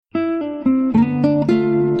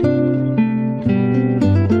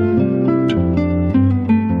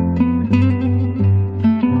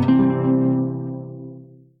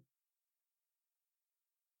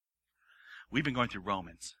been going through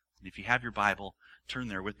Romans. And if you have your Bible, turn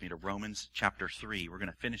there with me to Romans chapter 3. We're going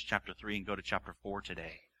to finish chapter 3 and go to chapter 4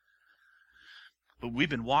 today. But we've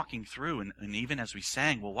been walking through, and even as we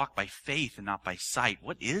sang, we'll walk by faith and not by sight.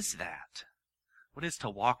 What is that? What is to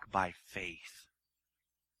walk by faith?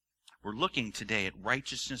 We're looking today at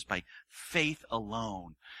righteousness by faith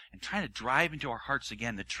alone and trying to drive into our hearts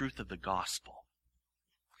again the truth of the gospel.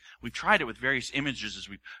 We've tried it with various images as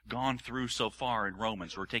we've gone through so far in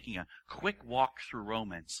Romans. We're taking a quick walk through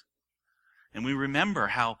Romans. And we remember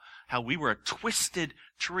how we were a twisted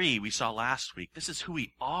tree we saw last week. This is who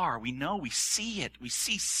we are. We know, we see it. We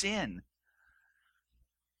see sin.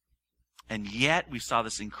 And yet we saw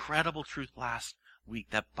this incredible truth last week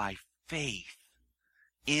that by faith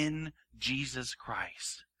in Jesus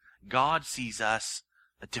Christ, God sees us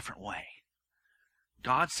a different way.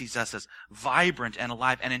 God sees us as vibrant and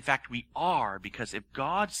alive. And in fact, we are, because if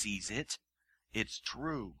God sees it, it's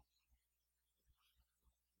true.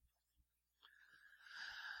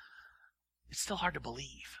 It's still hard to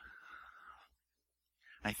believe.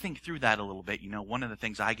 I think through that a little bit. You know, one of the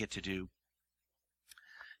things I get to do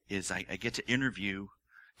is I get to interview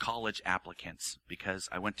college applicants, because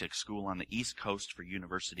I went to school on the East Coast for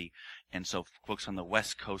university, and so folks on the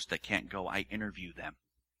West Coast that can't go, I interview them.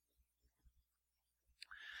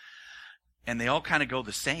 And they all kind of go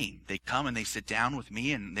the same. They come and they sit down with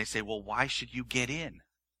me and they say, well, why should you get in?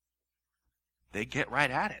 They get right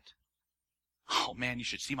at it. Oh man, you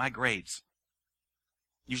should see my grades.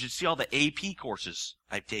 You should see all the AP courses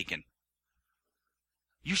I've taken.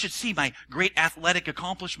 You should see my great athletic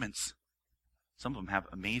accomplishments. Some of them have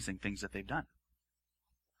amazing things that they've done.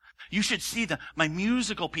 You should see my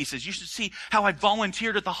musical pieces. You should see how I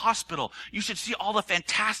volunteered at the hospital. You should see all the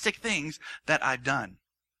fantastic things that I've done.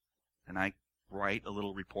 And I write a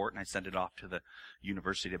little report and I send it off to the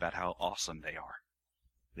university about how awesome they are.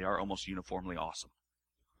 They are almost uniformly awesome.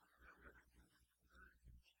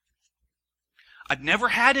 I've never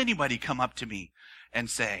had anybody come up to me and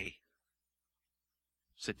say,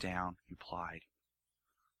 sit down, you plied.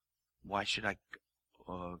 Why should I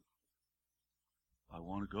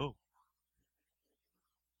want to go.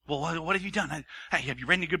 Well, what have you done? Hey, have you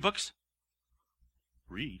read any good books?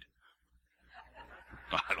 Read?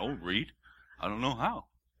 I don't read. I don't know how.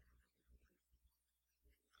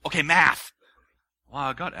 Okay, math. Well,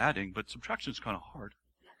 I got adding, but subtraction's kind of hard.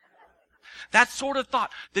 That sort of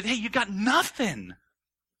thought that, hey, you got nothing.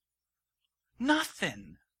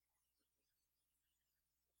 Nothing.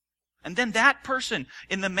 And then that person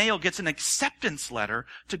in the mail gets an acceptance letter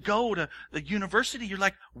to go to the university. You're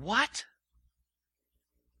like, what?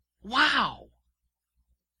 Wow.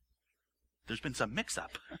 There's been some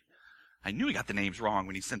mix-up. I knew he got the names wrong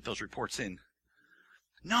when he sent those reports in.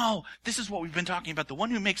 No, this is what we've been talking about. The one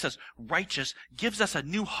who makes us righteous gives us a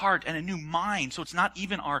new heart and a new mind, so it's not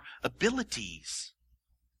even our abilities.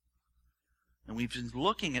 And we've been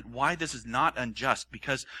looking at why this is not unjust,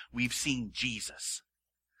 because we've seen Jesus.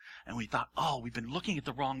 And we thought, oh, we've been looking at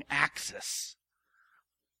the wrong axis.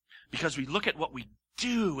 Because we look at what we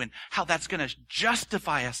do and how that's going to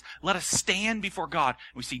justify us, let us stand before God.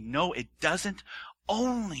 And we see, no, it doesn't. The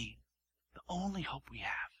only hope we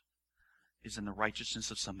have is in the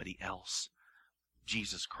righteousness of somebody else,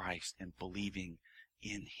 Jesus Christ, and believing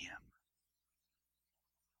in Him.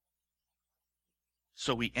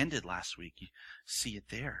 So we ended last week. You see it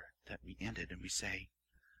there, that we ended, and we say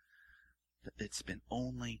that it's been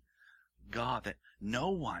only God, that no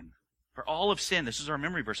one, for all of sin, this is our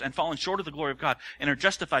memory verse, and fallen short of the glory of God, and are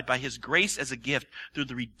justified by His grace as a gift through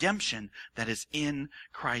the redemption that is in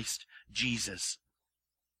Christ Jesus.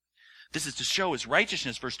 This is to show His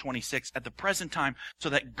righteousness, verse 26, at the present time, so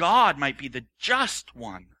that God might be the just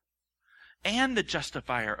one and the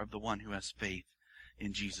justifier of the one who has faith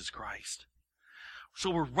in Jesus Christ.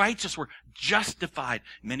 So we're righteous, we're justified.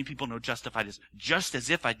 Many people know justified as just as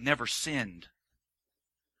if I'd never sinned.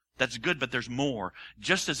 That's good, but there's more.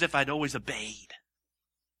 Just as if I'd always obeyed.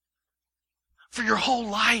 For your whole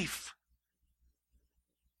life.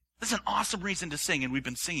 That's an awesome reason to sing, and we've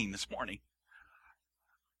been singing this morning.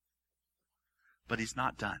 But He's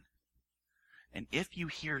not done. And if you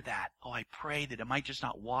hear that, oh, I pray that it might just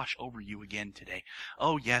not wash over you again today.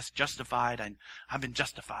 Oh, yes, justified. I've been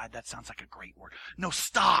justified. That sounds like a great word. No,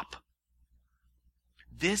 stop.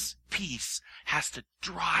 This peace has to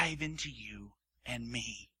drive into you and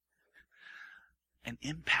me and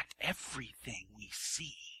impact everything we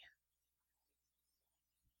see.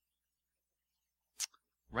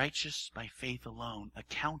 Righteous by faith alone,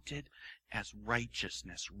 accounted as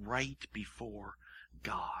righteousness right before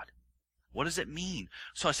God. What does it mean?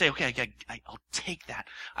 So I say, okay, I'll take that.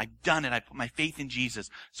 I've done it. I put my faith in Jesus.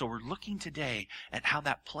 So we're looking today at how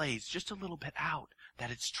that plays just a little bit out,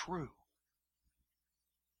 that it's true.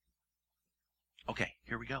 Okay,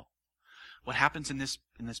 here we go. What happens in this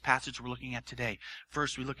passage we're looking at today?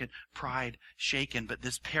 First, we look at pride shaken, but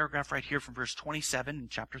this paragraph right here from verse 27 in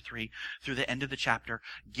chapter 3 through the end of the chapter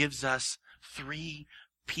gives us three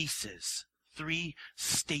pieces, three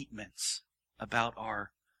statements about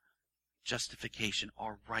our justification,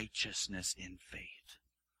 our righteousness in faith.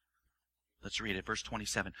 Let's read it. Verse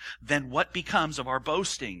 27. Then what becomes of our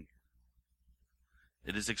boasting?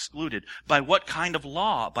 It is excluded. By what kind of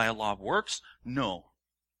law? By a law of works? No,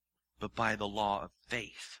 but by the law of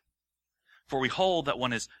faith. For we hold that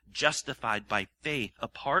one is justified by faith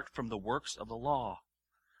apart from the works of the law.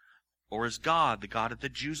 Or is God the God of the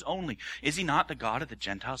Jews only? Is he not the God of the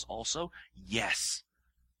Gentiles also? Yes,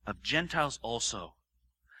 of Gentiles also.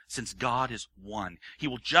 Since God is one, he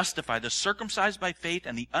will justify the circumcised by faith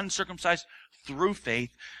and the uncircumcised through faith.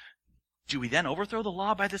 Do we then overthrow the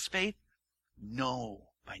law by this faith? No,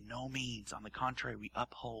 by no means. On the contrary, we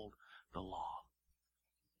uphold the law.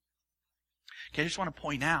 Okay, I just want to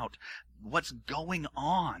point out what's going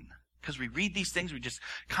on. Because we read these things, we just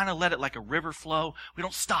kind of let it like a river flow. We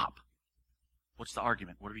don't stop. What's the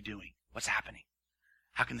argument? What are we doing? What's happening?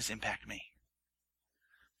 How can this impact me?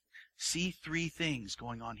 See three things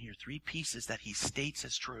going on here, three pieces that he states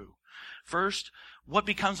as true. First, what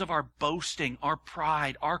becomes of our boasting, our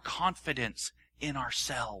pride, our confidence in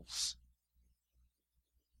ourselves?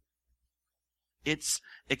 It's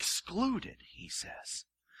excluded, he says.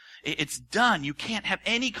 It's done. You can't have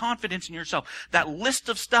any confidence in yourself. That list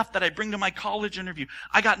of stuff that I bring to my college interview,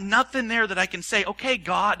 I got nothing there that I can say, okay,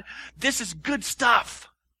 God, this is good stuff.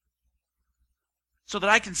 So that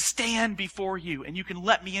I can stand before you and you can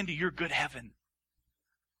let me into your good heaven.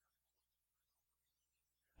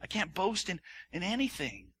 I can't boast in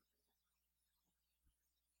anything.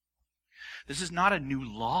 This is not a new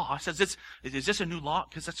law. It says, is this a new law?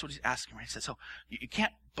 Because that's what he's asking, right? He says, so you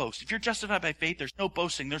can't boast. If you're justified by faith, there's no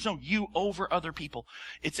boasting. There's no you over other people.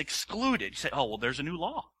 It's excluded. You say, oh, well, there's a new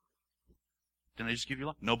law. Didn't I just give you a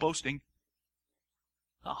law? No boasting.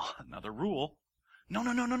 Oh, another rule.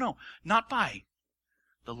 No. Not by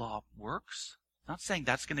the law of works. Not saying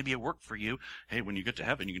that's going to be a work for you. Hey, when you get to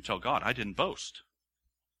heaven, you can tell God, I didn't boast.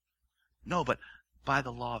 No, but by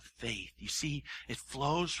the law of faith. You see, it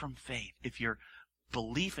flows from faith. If your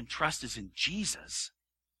belief and trust is in Jesus,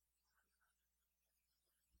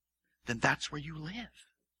 then that's where you live.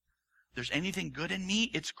 If there's anything good in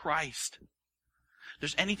me, it's Christ. If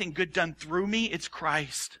there's anything good done through me, it's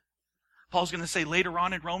Christ. Paul's going to say later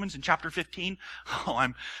on in Romans in chapter 15, oh,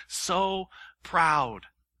 I'm so proud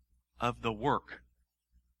of the work.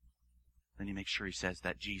 Then he makes sure he says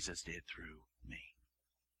that Jesus did through me.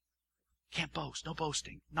 Can't boast. No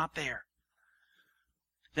boasting. Not there.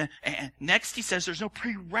 Then, and next he says there's no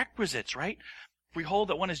prerequisites, right? We hold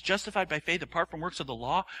that one is justified by faith apart from works of the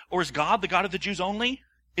law. Or is God the God of the Jews only?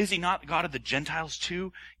 Is he not the God of the Gentiles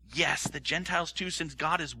too? Yes, the Gentiles too, since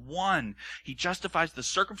God is one. He justifies the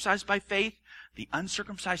circumcised by faith, the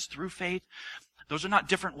uncircumcised through faith. Those are not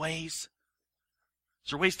different ways.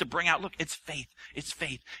 Those are ways to bring out, look, it's faith. It's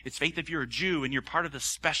faith. It's faith if you're a Jew and you're part of the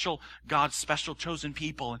special, God's special chosen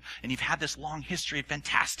people, and you've had this long history of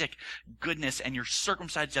fantastic goodness, and you're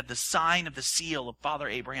circumcised, you have the sign of the seal of Father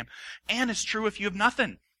Abraham. And it's true if you have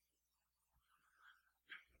nothing.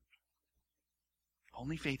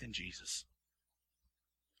 Only faith in Jesus.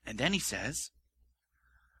 And then he says,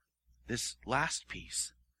 this last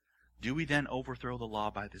piece, do we then overthrow the law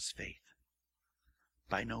by this faith?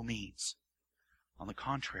 By no means. On the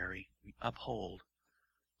contrary, we uphold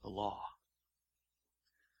the law.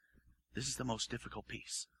 This is the most difficult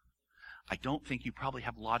piece. I don't think you probably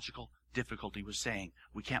have logical difficulty with saying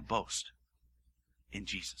we can't boast in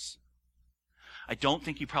Jesus. I don't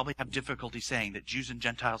think you probably have difficulty saying that Jews and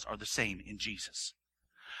Gentiles are the same in Jesus.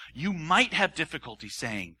 You might have difficulty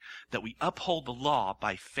saying that we uphold the law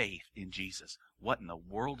by faith in Jesus. What in the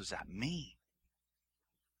world does that mean?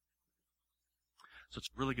 So it's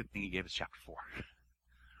a really good thing he gave us chapter 4.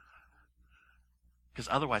 Because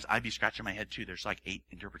otherwise I'd be scratching my head too. There's like 8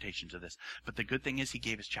 interpretations of this. But the good thing is he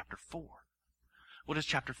gave us chapter 4. What does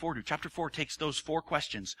chapter 4 do? Chapter 4 takes those 4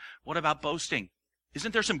 questions. What about boasting?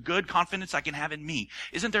 Isn't there some good confidence I can have in me?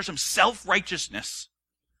 Isn't there some self-righteousness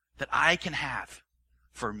that I can have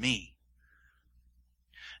for me?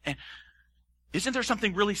 And isn't there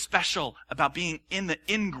something really special about being in the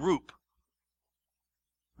in-group?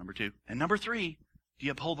 Number 2. And number 3, do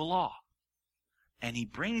you uphold the law? And he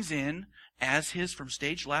brings in, as his from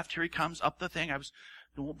stage left, here he comes up the thing. I was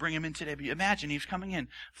We won't bring him in today, but imagine he's coming in,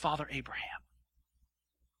 Father Abraham.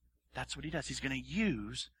 That's what he does. He's going to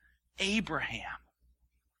use Abraham,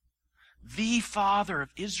 the father of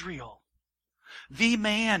Israel, the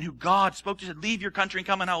man who God spoke to, said, leave your country and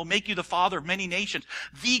come and I will make you the father of many nations.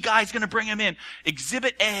 The guy's going to bring him in.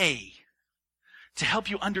 Exhibit A, to help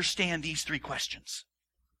you understand these three questions,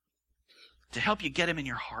 to help you get him in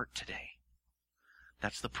your heart today.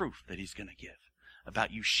 That's the proof that he's going to give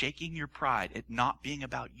about you shaking your pride, it not being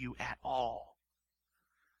about you at all,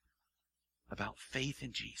 about faith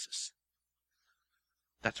in Jesus.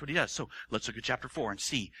 That's what he does. So let's look at chapter 4 and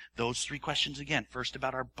see those three questions again. First,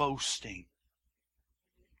 about our boasting.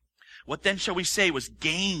 What then shall we say was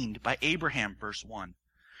gained by Abraham, verse 1?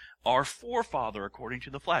 Our forefather according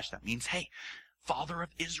to the flesh. That means, hey, father of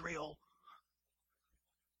Israel.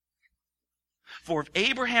 For if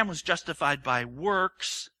Abraham was justified by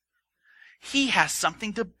works, he has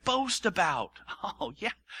something to boast about. Oh,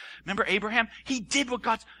 yeah. Remember Abraham? He did what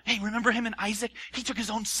God's... Hey, remember him and Isaac? He took his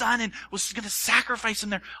own son and was going to sacrifice him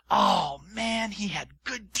there. Oh, man, he had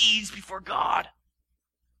good deeds before God.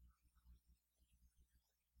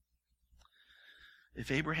 If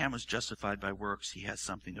Abraham was justified by works, he has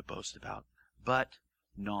something to boast about, but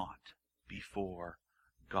not before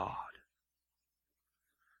God.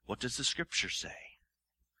 What does the scripture say?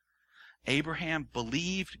 Abraham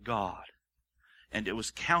believed God, and it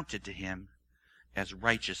was counted to him as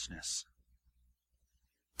righteousness.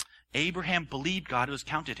 Abraham believed God, it was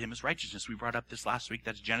counted to him as righteousness. We brought up this last week.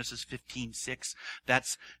 That's Genesis 15:6.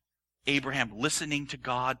 That's Abraham listening to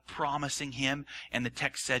God, promising him, and the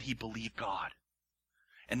text said he believed God.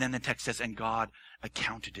 And then the text says, and God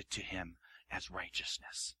accounted it to him as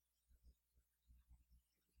righteousness.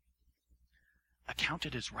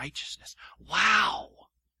 Accounted as righteousness. Wow!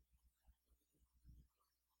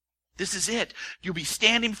 This is it. You'll be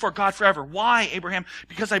standing before God forever. Why, Abraham?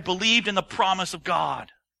 Because I believed in the promise of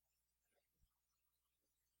God.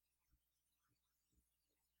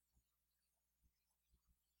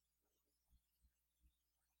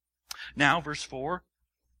 Now, verse 4,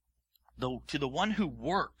 to the one who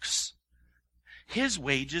works, his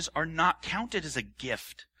wages are not counted as a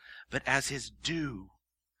gift, but as his due.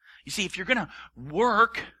 You see, if you're going to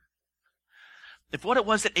work, if what it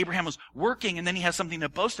was that Abraham was working and then he has something to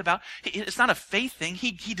boast about, it's not a faith thing.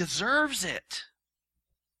 He deserves it.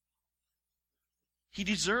 He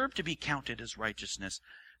deserved to be counted as righteousness.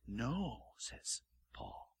 No, says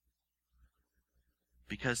Paul.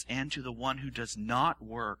 Because, and to the one who does not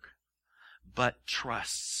work, but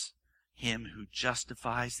trusts him who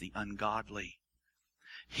justifies the ungodly,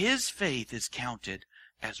 his faith is counted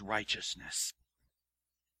as righteousness.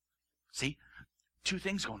 See, two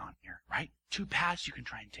things going on here, right? Two paths you can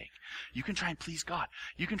try and take. You can try and please God.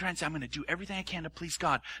 You can try and say, I'm going to do everything I can to please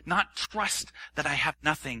God. Not trust that I have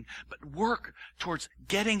nothing, but work towards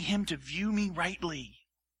getting him to view me rightly.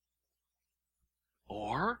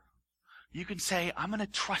 Or you can say, I'm going to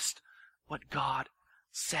trust what God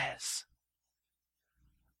says.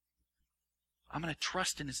 I'm going to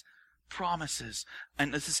trust in his promises.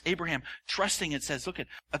 And this is Abraham trusting. It says, look at,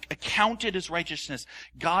 accounted as righteousness.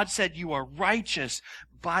 God said you are righteous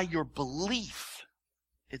by your belief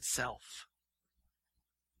itself.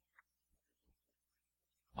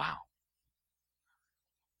 Wow.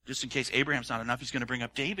 Just in case Abraham's not enough, he's going to bring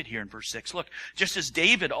up David here in verse 6. Look, just as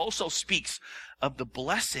David also speaks of the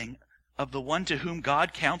blessing of the one to whom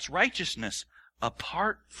God counts righteousness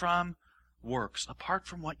apart from works, apart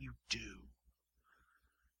from what you do.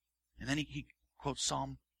 And then he quotes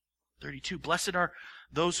Psalm 32. Blessed are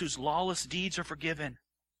those whose lawless deeds are forgiven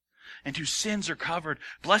and whose sins are covered.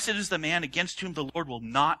 Blessed is the man against whom the Lord will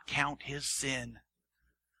not count his sin.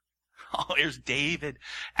 Oh, here's David.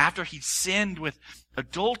 After he sinned with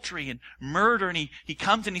adultery and murder, and he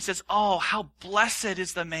comes and he says, oh, how blessed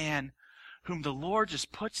is the man whom the Lord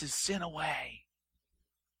just puts his sin away.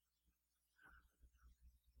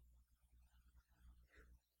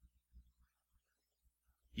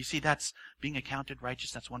 You see, that's being accounted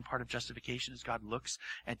righteous. That's one part of justification as God looks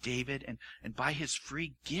at David and by his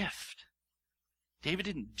free gift. David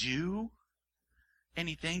didn't do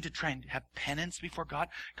anything to try and have penance before God.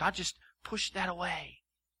 God just pushed that away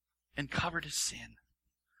and covered his sin.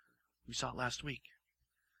 We saw it last week.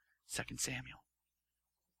 2 Samuel.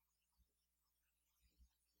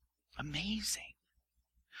 Amazing.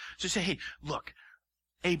 So you say, hey, look,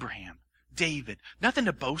 Abraham, David, nothing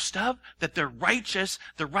to boast of, that they're righteous.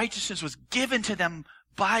 The righteousness was given to them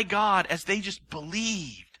by God as they just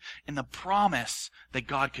believed in the promise that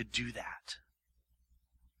God could do that.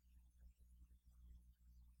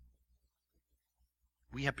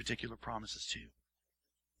 We have particular promises too.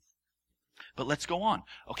 But let's go on.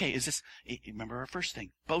 Okay, remember our first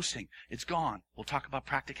thing, boasting. It's gone. We'll talk about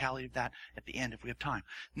practicality of that at the end if we have time.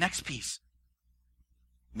 Next piece.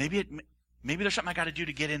 Maybe there's something I got to do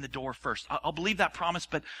to get in the door first. I'll believe that promise,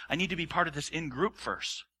 but I need to be part of this in-group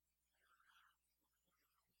first.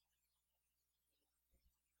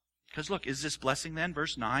 Because look, is this blessing then,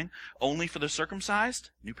 verse 9, only for the circumcised?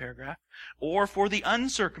 New paragraph. Or for the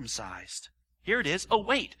uncircumcised? Here it is. Oh,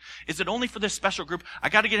 wait. Is it only for this special group? I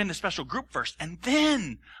got to get in the special group first, and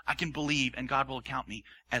then I can believe, and God will account me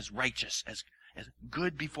as righteous, as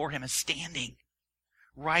good before Him, as standing.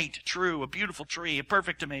 Right, true, a beautiful tree, a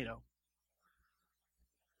perfect tomato.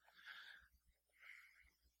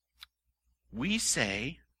 We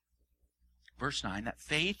say, verse 9, that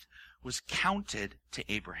faith was counted to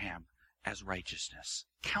Abraham as righteousness.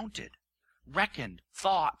 Counted, reckoned,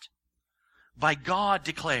 thought, by God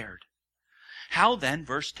declared. How then,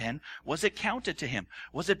 verse 10, was it counted to him?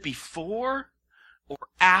 Was it before or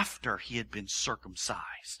after he had been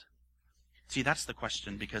circumcised? See, that's the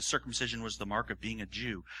question, because circumcision was the mark of being a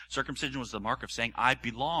Jew. Circumcision was the mark of saying, I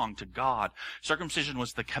belong to God. Circumcision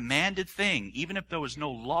was the commanded thing, even if there was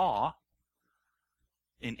no law.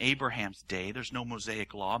 In Abraham's day, there's no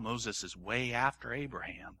Mosaic law. Moses is way after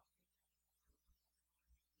Abraham.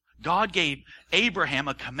 God gave Abraham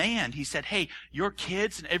a command. He said, hey, your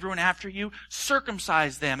kids and everyone after you,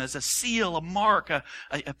 circumcise them as a seal, a mark, a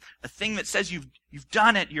thing that says you've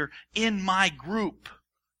done it. You're in my group.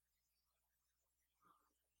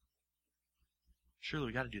 Surely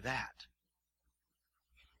we got to do that.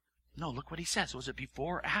 No, look what he says. Was it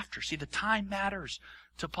before or after? See, the time matters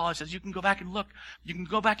to Paul. He says you can go back and look. You can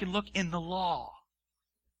go back and look in the law.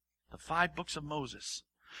 The 5 books of Moses.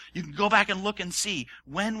 You can go back and look and see,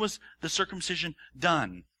 when was the circumcision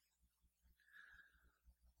done?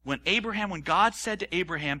 When God said to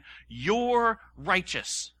Abraham, you're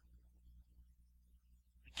righteous,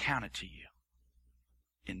 I count it to you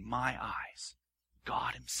in my eyes.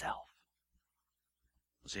 God Himself.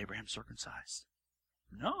 Was Abraham circumcised?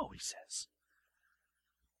 No, he says.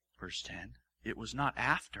 Verse 10, it was not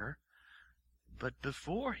after, but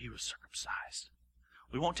before he was circumcised.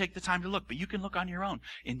 We won't take the time to look, but you can look on your own.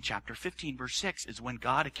 In chapter 15, verse 6 is when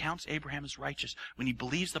God accounts Abraham as righteous, when he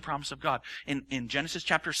believes the promise of God. In Genesis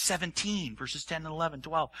chapter 17, verses 10 and 11,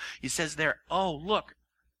 12, he says there, oh, look,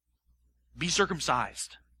 be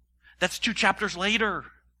circumcised. That's 2 chapters later.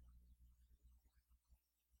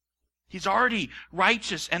 He's already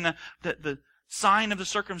righteous, and the sign of the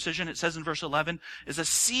circumcision, it says in verse 11, is a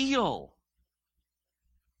seal,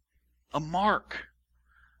 a mark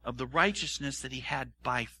of the righteousness that he had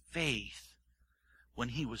by faith when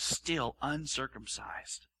he was still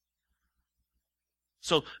uncircumcised.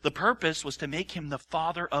 So the purpose was to make him the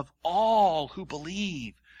father of all who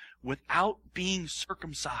believe without being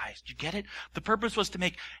circumcised. You get it? The purpose was to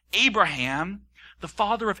make Abraham the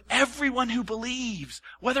father of everyone who believes,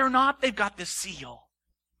 whether or not they've got this seal.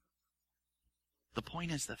 The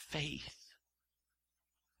point is the faith.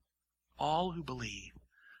 All who believe,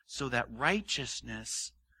 so that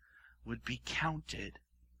righteousness would be counted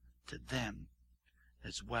to them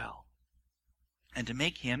as well. And to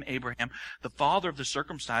make him, Abraham, the father of the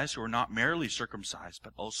circumcised who are not merely circumcised,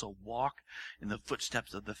 but also walk in the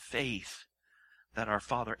footsteps of the faith that our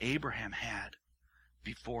father Abraham had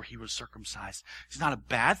before he was circumcised. It's not a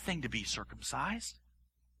bad thing to be circumcised.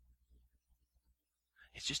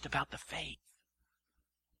 It's just about the faith.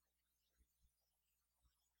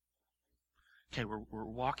 Okay, we're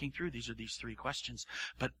walking through. These are these 3 questions.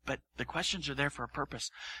 But the questions are there for a purpose.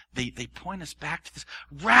 They point us back to this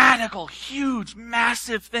radical, huge,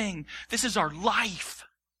 massive thing. This is our life.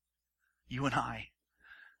 You and I.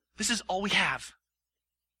 This is all we have.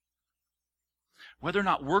 Whether or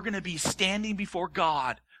not we're going to be standing before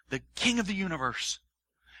God, the King of the universe,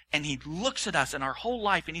 and He looks at us and our whole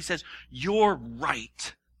life and He says, you're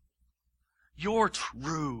right. You're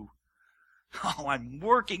true. Oh, I'm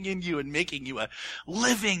working in you and making you a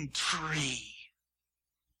living tree.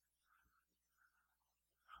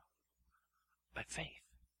 By faith.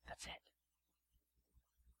 That's it.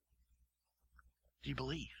 Do you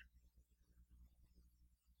believe?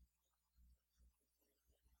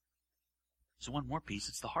 So one more piece.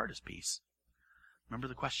 It's the hardest piece. Remember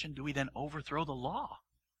the question? Do we then overthrow the law?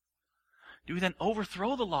 Do we then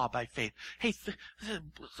overthrow the law by faith? Hey,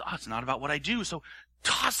 it's not about what I do, so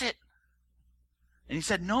toss it. And he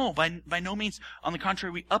said, no, by no means. On the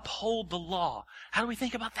contrary, we uphold the law. How do we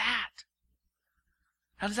think about that?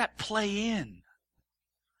 How does that play in?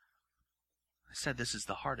 I said this is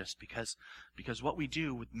the hardest because what we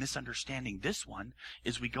do with misunderstanding this one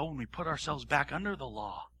is we go and we put ourselves back under the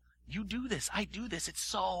law You do this. I do this.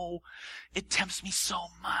 It tempts me so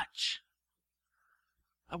much.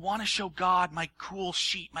 I want to show God my cool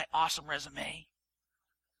sheet, my awesome resume.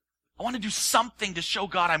 I want to do something to show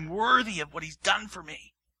God I'm worthy of what he's done for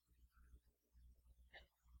me.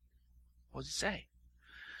 What does it say?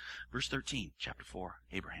 Verse 13, chapter 4,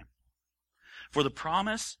 Abraham. For the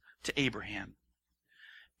promise to Abraham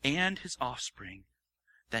and his offspring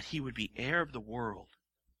that he would be heir of the world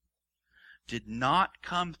did not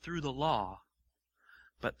come through the law,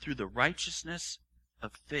 but through the righteousness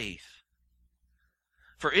of faith.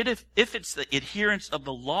 For if it's the adherents of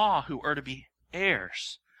the law who are to be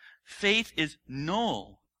heirs, faith is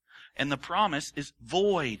null, and the promise is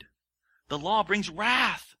void. The law brings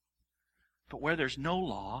wrath. But where there's no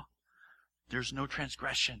law, there's no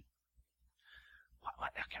transgression.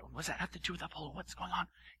 Okay, what does that have to do with upholding? What's going on?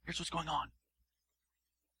 Here's what's going on.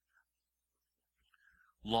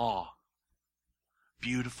 Law.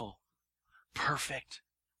 Beautiful. Perfect.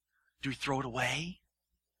 Do we throw it away?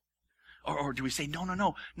 Or do we say,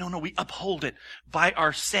 no, we uphold it by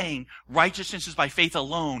our saying righteousness is by faith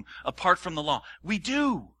alone, apart from the law? We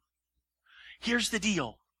do. Here's the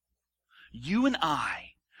deal. You and I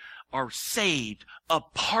are saved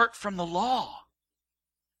apart from the law.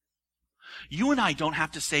 You and I don't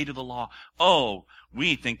have to say to the law, oh,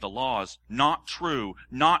 we think the law is not true,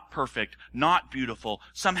 not perfect, not beautiful,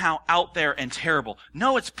 somehow out there and terrible.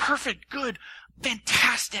 No, it's perfect, good,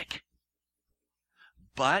 fantastic.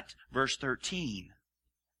 But, verse 13,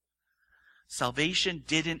 salvation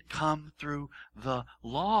didn't come through the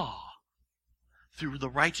law, through the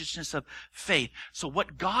righteousness of faith. So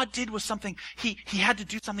what God did was something, He had to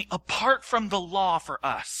do something apart from the law for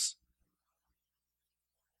us.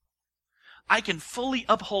 I can fully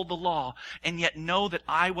uphold the law and yet know that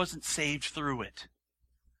I wasn't saved through it.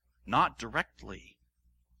 Not directly.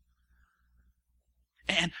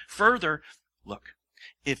 And further, look,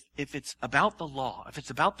 if it's about the law, if it's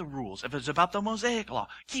about the rules, if it's about the Mosaic law,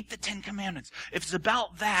 keep the 10 Commandments. If it's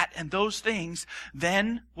about that and those things,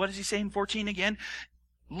 then, what does he say in 14 again?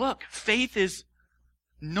 Look, faith is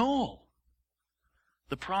null.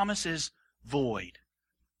 The promise is void.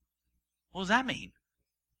 What does that mean?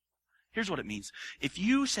 Here's what it means. If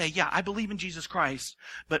you say, yeah, I believe in Jesus Christ,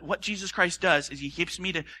 but what Jesus Christ does is he helps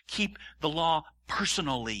me to keep the law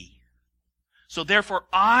personally. So therefore,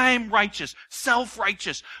 I'm righteous,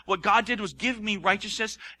 self-righteous. What God did was give me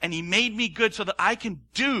righteousness, and he made me good so that I can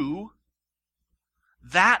do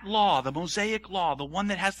that law, the Mosaic law, the one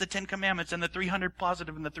that has the 10 Commandments and the 300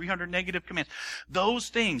 positive and the 300 negative commands. Those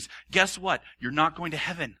things, guess what? You're not going to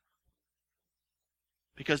heaven.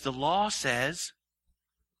 Because the law says,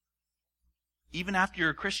 even after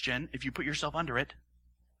you're a Christian, if you put yourself under it,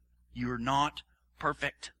 you're not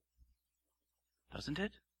perfect. Doesn't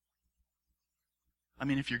it? I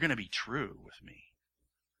mean, if you're going to be true with me,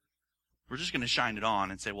 we're just going to shine it on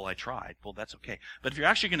and say, well, I tried. Well, that's okay. But if you're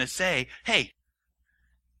actually going to say, hey,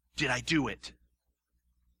 did I do it?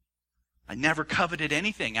 I never coveted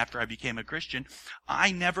anything after I became a Christian.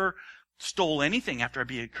 I never stole anything after I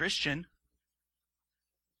became a Christian.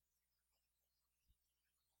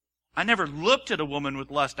 I never looked at a woman with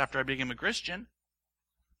lust after I became a Christian.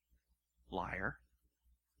 Liar.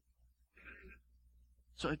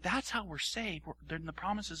 So if that's how we're saved, then the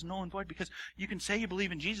promise is null and void, because you can say you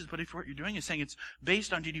believe in Jesus, but if what you're doing is saying it's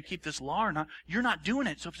based on did you keep this law or not, you're not doing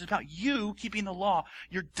it. So if it's about you keeping the law,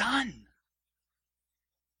 you're done.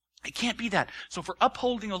 It can't be that. So for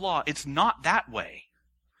upholding the law, it's not that way.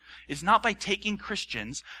 It's not by taking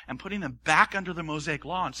Christians and putting them back under the Mosaic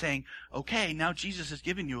law and saying, okay, now Jesus has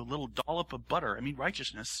given you a little dollop of butter.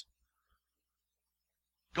 Righteousness.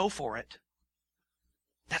 Go for it.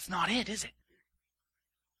 That's not it, is it?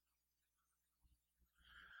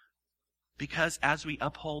 Because as we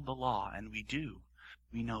uphold the law, and we do,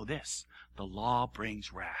 we know this. The law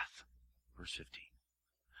brings wrath. Verse 15.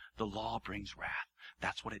 The law brings wrath.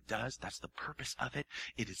 That's what it does. That's the purpose of it.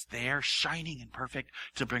 It is there, shining and perfect,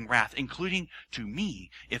 to bring wrath, including to me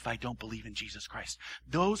if I don't believe in Jesus Christ.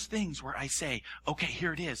 Those things where I say, okay,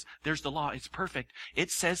 here it is. There's the law. It's perfect. It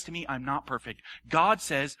says to me I'm not perfect. God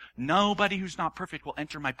says nobody who's not perfect will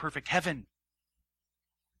enter my perfect heaven.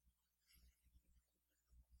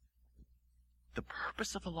 The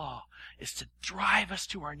purpose of the law is to drive us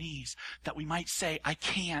to our knees, that we might say, I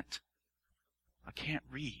can't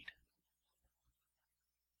read.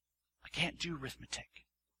 I can't do arithmetic.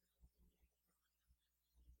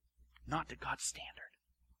 Not to God's standard.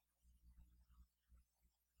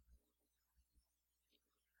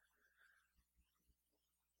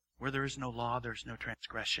 Where there is no law, there's no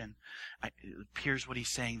transgression. It appears what he's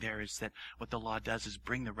saying there is that what the law does is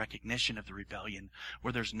bring the recognition of the rebellion.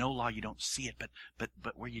 Where there's no law, you don't see it, but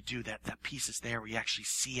where you do, that piece is there where you actually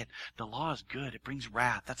see it. The law is good. It brings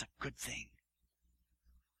wrath. That's a good thing.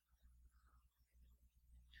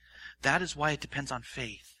 That is why it depends on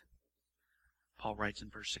faith. Paul writes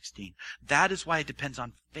in verse 16. That is why it depends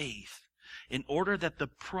on faith, in order that the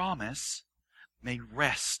promise may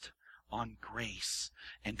rest on grace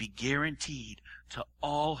and be guaranteed to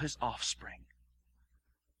all his offspring,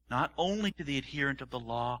 not only to the adherent of the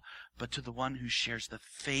law, but to the one who shares the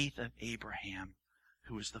faith of Abraham,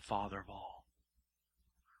 who is the father of all.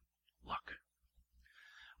 Look,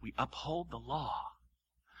 we uphold the law,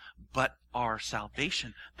 but our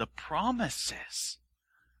salvation, the promises.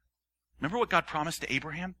 Remember what God promised to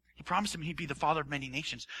Abraham? He promised him he'd be the father of many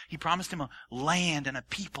nations. He promised him a land and a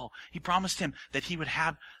people. He promised him that he would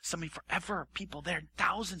have somebody forever, people there,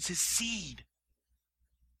 thousands, his seed.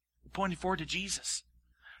 Pointing forward to Jesus.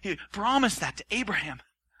 He promised that to Abraham.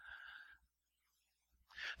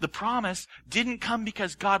 The promise didn't come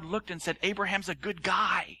because God looked and said, Abraham's a good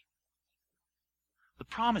guy. The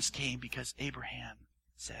promise came because Abraham,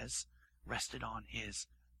 it says, rested on his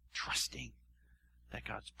trusting that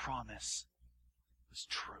God's promise was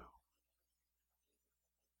true.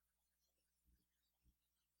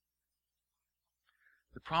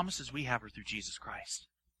 The promises we have are through Jesus Christ.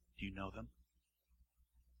 Do you know them?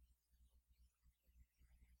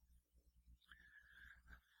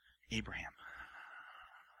 Abraham,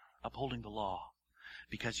 upholding the law.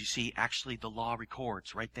 Because you see, actually the law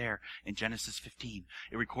records right there in Genesis 15.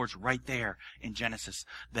 It records right there in Genesis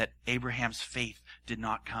that Abraham's faith did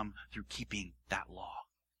not come through keeping that law.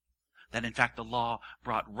 That in fact the law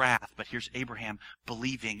brought wrath, but here's Abraham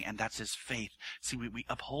believing, and that's his faith. See, we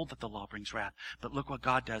uphold that the law brings wrath, but look what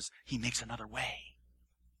God does. He makes another way.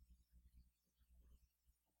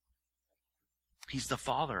 He's the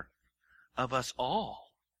father of us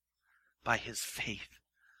all by his faith.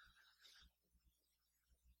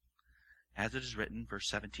 As it is written, verse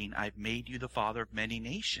 17, I've made you the father of many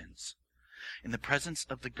nations in the presence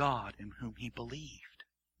of the God in whom he believed.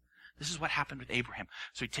 This is what happened with Abraham.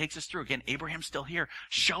 So he takes us through. Again, Abraham's still here,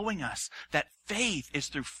 showing us that faith is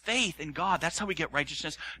through faith in God. That's how we get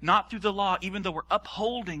righteousness, not through the law, even though we're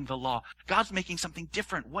upholding the law. God's making something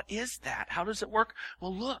different. What is that? How does it work?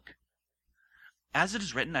 Well, look. As it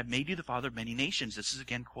is written, I've made you the father of many nations. This is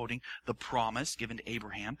again quoting the promise given to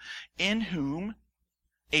Abraham, in whom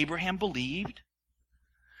Abraham believed.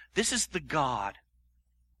 This is the God,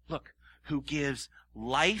 look, who gives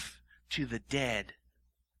life to the dead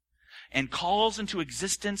and calls into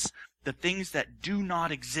existence the things that do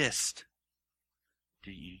not exist.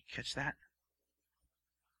 Did you catch that?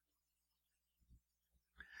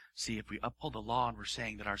 See, if we uphold the law and we're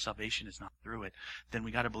saying that our salvation is not through it, then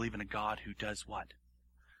we got to believe in a God who does what?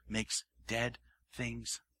 Makes dead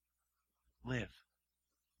things live.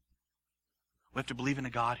 We have to believe in a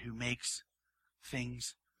God who makes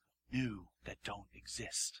things new that don't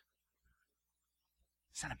exist.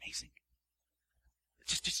 Isn't that amazing?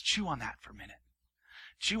 Just chew on that for a minute.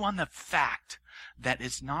 Chew on the fact that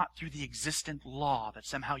it's not through the existent law that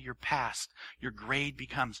somehow your past, your grade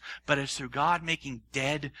becomes, but it's through God making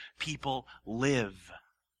dead people live.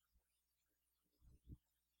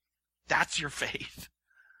 That's your faith.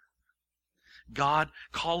 God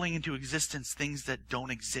calling into existence things that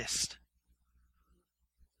don't exist.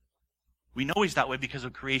 We know he's that way because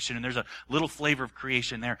of creation, and there's a little flavor of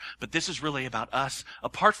creation there. But this is really about us.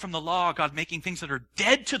 Apart from the law, God making things that are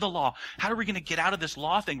dead to the law. How are we going to get out of this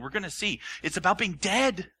law thing? We're going to see. It's about being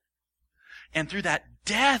dead. And through that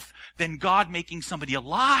death, then God making somebody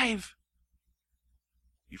alive.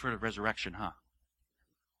 You've heard of resurrection, huh?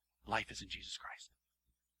 Life is in Jesus Christ.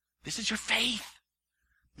 This is your faith.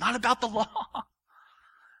 Not about the law.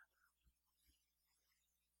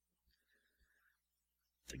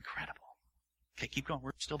 It's incredible. Okay, keep going. We're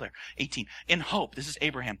still there. 18. In hope. This is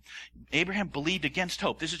Abraham. Abraham believed against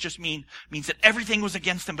hope. This is just means that everything was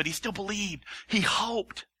against him, but he still believed. He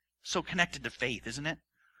hoped. So connected to faith, isn't it?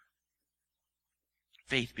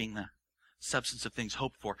 Faith being the substance of things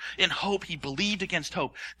hoped for. In hope, he believed against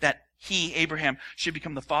hope that he, Abraham, should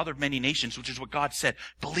become the father of many nations, which is what God said.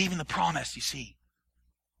 Believe in the promise, you see.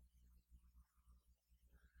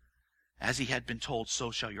 As he had been told,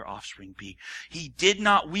 so shall your offspring be. He did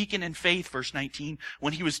not weaken in faith, verse 19,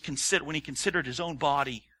 when he considered his own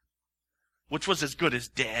body, which was as good as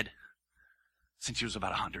dead, since he was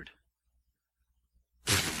about 100.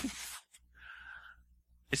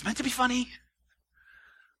 It's meant to be funny.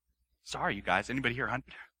 Sorry, you guys. Anybody here 100?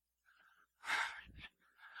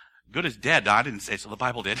 Good as dead. I didn't say so. The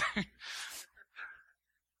Bible did.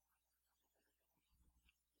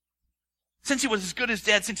 Since he was as good as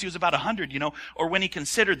dead, since he was about 100, or when he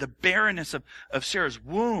considered the barrenness of Sarah's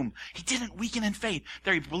womb, he didn't weaken in faith.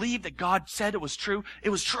 There he believed that God said it was true. It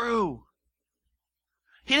was true.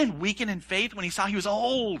 He didn't weaken in faith when he saw he was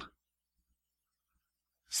old.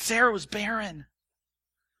 Sarah was barren.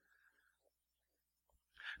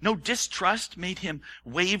 No distrust made him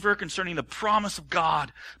waver concerning the promise of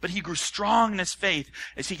God, but he grew strong in his faith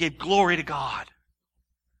as he gave glory to God.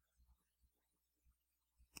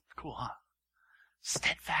 Cool, huh?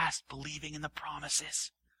 Steadfast, believing in the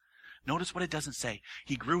promises. Notice what it doesn't say.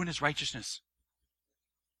 He grew in his righteousness.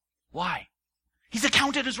 Why? He's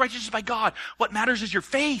accounted as righteousness by God. What matters is your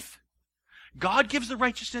faith. God gives the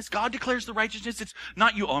righteousness. God declares the righteousness. It's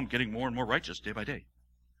not you, I'm getting more and more righteous day by day.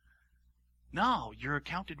 No, you're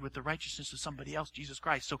accounted with the righteousness of somebody else, Jesus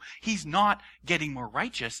Christ. So he's not getting more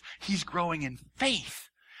righteous. He's growing in faith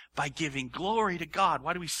by giving glory to God.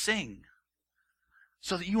 Why do we sing?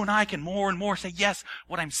 So that you and I can more and more say, yes,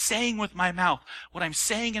 what I'm saying with my mouth, what I'm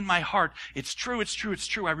saying in my heart, it's true, it's true, it's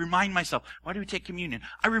true. I remind myself. Why do we take communion?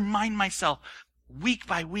 I remind myself week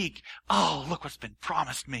by week, oh, look what's been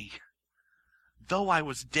promised me. Though I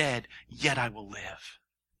was dead, yet I will live.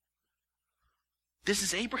 This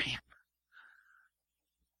is Abraham.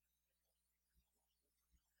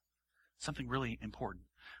 Something really important.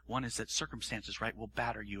 One is that circumstances, right, will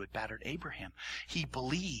batter you. It battered Abraham. He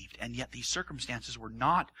believed, and yet these circumstances were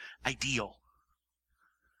not ideal.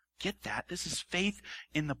 Get that? This is faith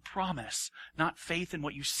in the promise, not faith in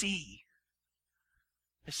what you see.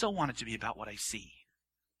 I so want it to be about what I see.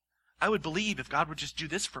 I would believe if God would just do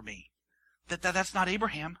this for me. That's not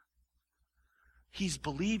Abraham. He's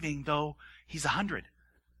believing, though he's 100.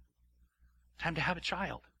 Time to have a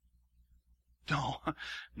child.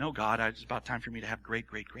 No, God, it's about time for me to have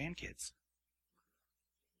great-great-grandkids.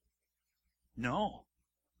 No.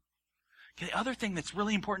 Okay, the other thing that's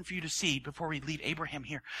really important for you to see before we leave Abraham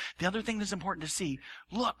here, the other thing that's important to see,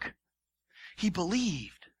 look, he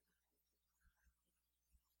believed.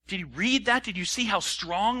 Did you read that? Did you see how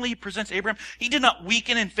strongly he presents Abraham? He did not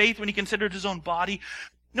weaken in faith when he considered his own body.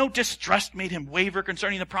 No distrust made him waver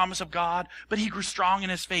concerning the promise of God, but he grew strong in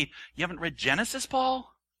his faith. You haven't read Genesis, Paul?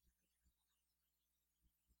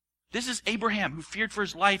 This is Abraham who feared for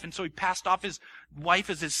his life, and so he passed off his wife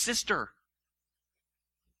as his sister.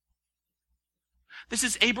 This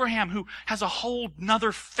is Abraham who has a whole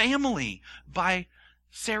nother family by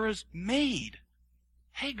Sarah's maid,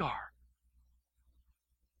 Hagar.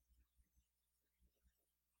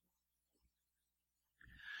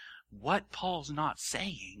 What Paul's not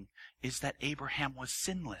saying is that Abraham was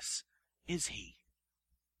sinless, is he?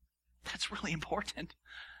 That's really important.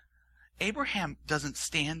 Abraham doesn't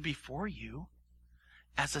stand before you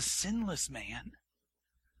as a sinless man.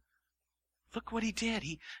 Look what he did.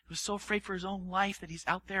 He was so afraid for his own life that he's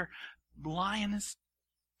out there lying his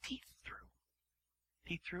teeth through.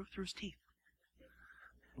 Teeth through his teeth.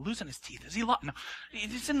 Losing his teeth. Is he no,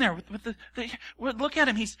 he's in there with the look at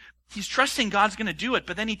him. He's trusting God's going to do it,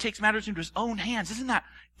 but then he takes matters into his own hands. Isn't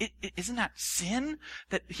that sin?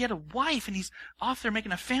 That he had a wife and he's off there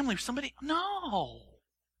making a family with somebody? No.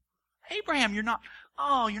 Abraham, you're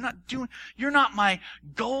not my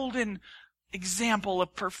golden example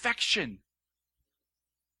of perfection.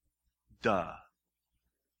 Duh.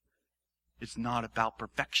 It's not about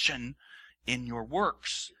perfection in your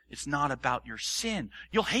works. It's not about your sin.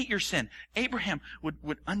 You'll hate your sin. Abraham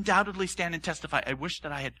would undoubtedly stand and testify, I wish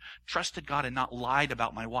that I had trusted God and not lied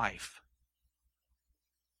about my wife.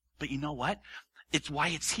 But you know what? It's why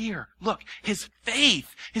it's here. Look, his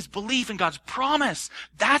faith, his belief in God's promise,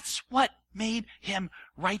 that's what made him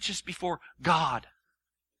righteous before God.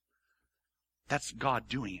 That's God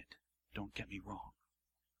doing it. Don't get me wrong.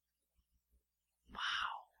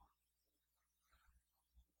 Wow.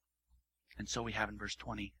 And so we have in verse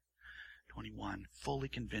 20, 21, fully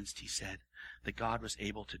convinced, he said, that God was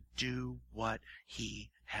able to do what he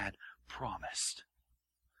had promised.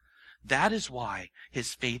 That is why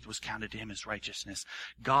his faith was counted to him as righteousness.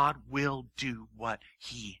 God will do what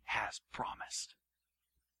he has promised.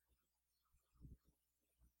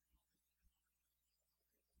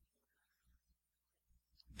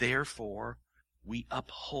 Therefore, we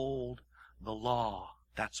uphold the law.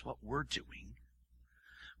 That's what we're doing.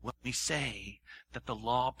 When we say that the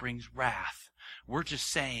law brings wrath, we're just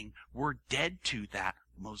saying we're dead to that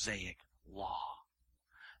Mosaic law.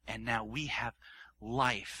 And now we have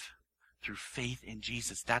life through faith in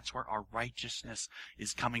Jesus. That's where our righteousness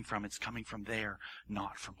is coming from. It's coming from there,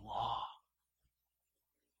 not from law.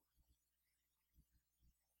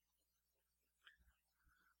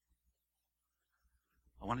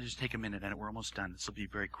 I want to just take a minute, and we're almost done. This will be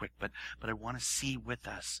very quick, but I want to see with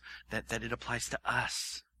us that it applies to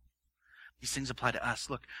us. These things apply to us.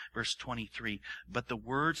 Look, verse 23. But the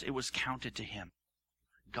words, it was counted to him.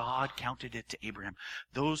 God counted it to Abraham.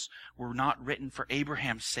 Those were not written for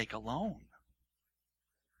Abraham's sake alone,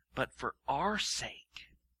 but for our sake.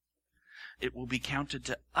 It will be counted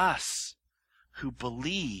to us who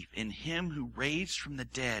believe in him who raised from the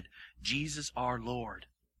dead, Jesus our Lord,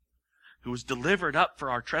 who was delivered up for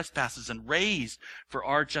our trespasses and raised for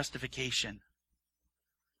our justification.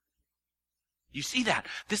 You see that?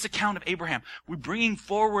 This account of Abraham. We're bringing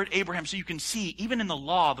forward Abraham so you can see, even in the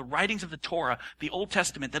law, the writings of the Torah, the Old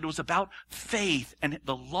Testament, that it was about faith. And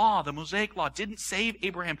the law, the Mosaic law, didn't save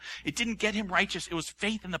Abraham. It didn't get him righteous. It was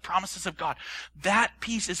faith in the promises of God. That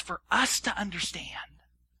piece is for us to understand.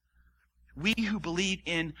 We who believe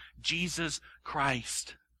in Jesus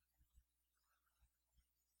Christ.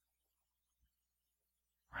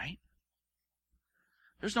 Right?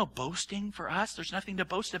 There's no boasting for us. There's nothing to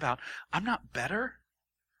boast about. I'm not better.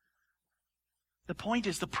 The point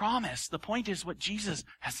is the promise. The point is what Jesus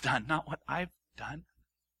has done, not what I've done.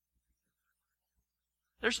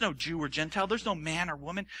 There's no Jew or Gentile. There's no man or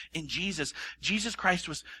woman in Jesus. Jesus Christ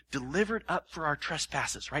was delivered up for our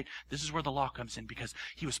trespasses, right? This is where the law comes in, because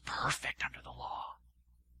he was perfect under the law.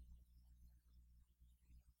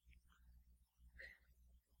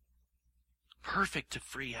 Perfect to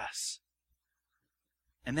free us.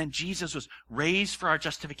 And then Jesus was raised for our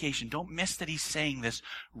justification. Don't miss that he's saying this.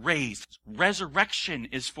 Raised. Resurrection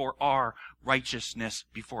is for our righteousness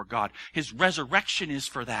before God. His resurrection is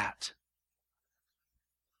for that.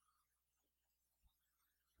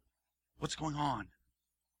 What's going on?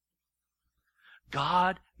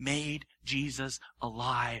 God made Jesus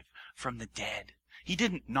alive from the dead. He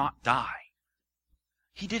didn't not die.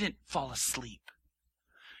 He didn't fall asleep.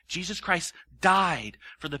 Jesus Christ died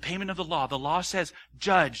for the payment of the law. The law says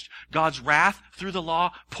judged. God's wrath through the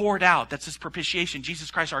law poured out. That's his propitiation.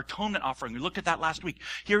 Jesus Christ, our atonement offering. We looked at that last week.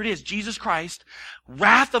 Here it is. Jesus Christ,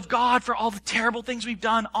 wrath of God for all the terrible things we've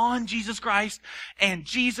done on Jesus Christ. And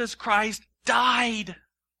Jesus Christ died.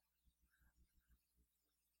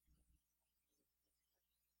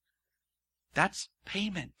 That's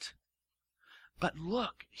payment. But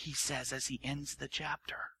look, he says as he ends the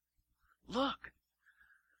chapter. Look.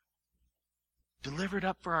 Delivered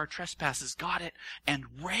up for our trespasses, got it, and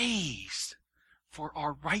raised for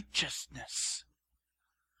our righteousness.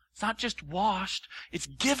 It's not just washed, it's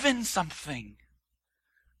given something.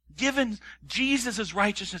 Given Jesus'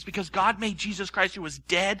 righteousness, because God made Jesus Christ, who was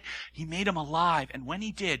dead, he made him alive. And when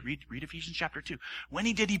he did, read Ephesians chapter 2, when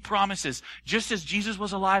he did, he promises, just as Jesus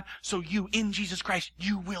was alive, so you in Jesus Christ,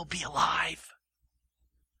 you will be alive.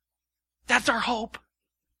 That's our hope.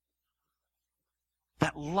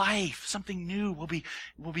 That life, something new, will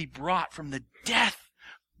be brought from the death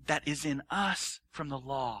that is in us from the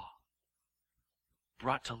law.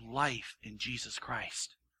 Brought to life in Jesus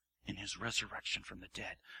Christ, in his resurrection from the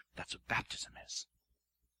dead. That's what baptism is.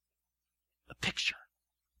 A picture.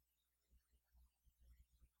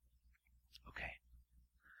 Okay.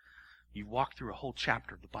 You've walked through a whole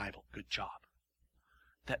chapter of the Bible. Good job.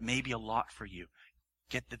 That may be a lot for you.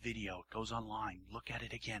 Get the video. It goes online. Look at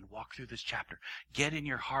it again. Walk through this chapter. Get in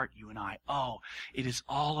your heart, you and I. Oh, it is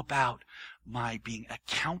all about my being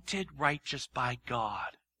accounted righteous by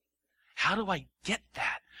God. How do I get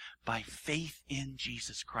that? By faith in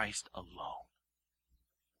Jesus Christ alone.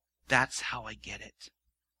 That's how I get it.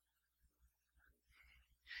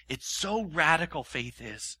 It's so radical, faith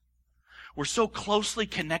is. We're so closely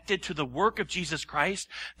connected to the work of Jesus Christ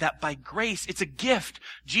that by grace, it's a gift.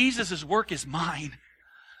 Jesus' work is mine.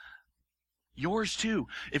 Yours too.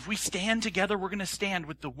 If we stand together, we're going to stand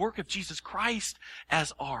with the work of Jesus Christ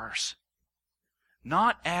as ours.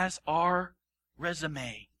 Not as our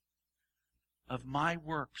resume of my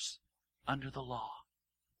works under the law.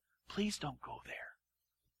 Please don't go there.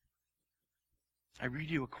 I read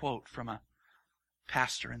you a quote from a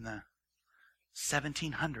pastor in the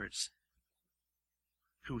 1700s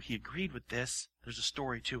who he agreed with this. There's a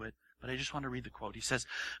story to it, but I just want to read the quote. He says,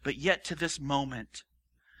 "But yet to this moment,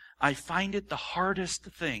 I find it the hardest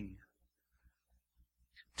thing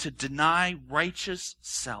to deny righteous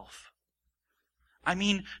self. I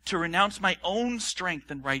mean, to renounce my own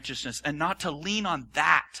strength and righteousness and not to lean on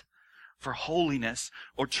that for holiness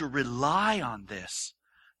or to rely on this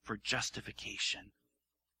for justification."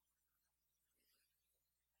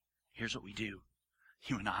 Here's what we do,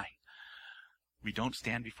 you and I. We don't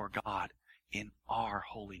stand before God in our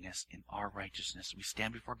holiness, in our righteousness. We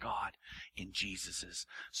stand before God in Jesus's.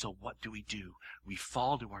 So what do? We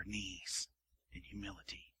fall to our knees in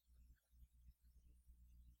humility.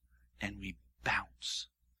 and we bounce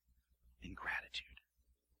in gratitude.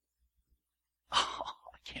 Oh,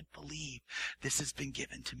 I can't believe this has been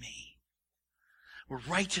given to me. We're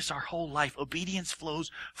righteous our whole life. Obedience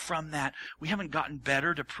flows from that. We haven't gotten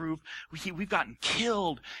better to prove. We've gotten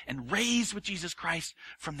killed and raised with Jesus Christ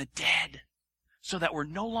from the dead so that we're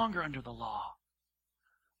no longer under the law,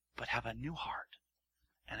 but have a new heart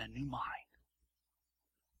and a new mind.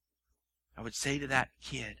 I would say to that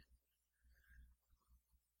kid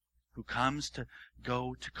who comes to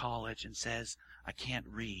go to college and says, I can't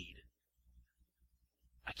read,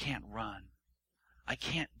 I can't run, I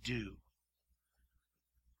can't do.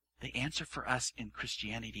 The answer for us in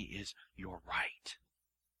Christianity is, you're right.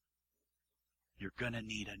 You're going to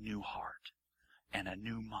need a new heart and a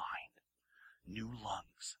new mind, new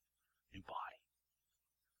lungs, new body.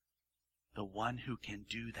 The one who can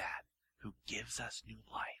do that, who gives us new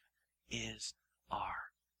life, is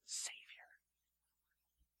our Savior.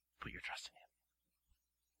 Put your trust in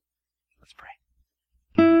Him. Let's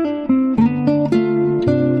pray.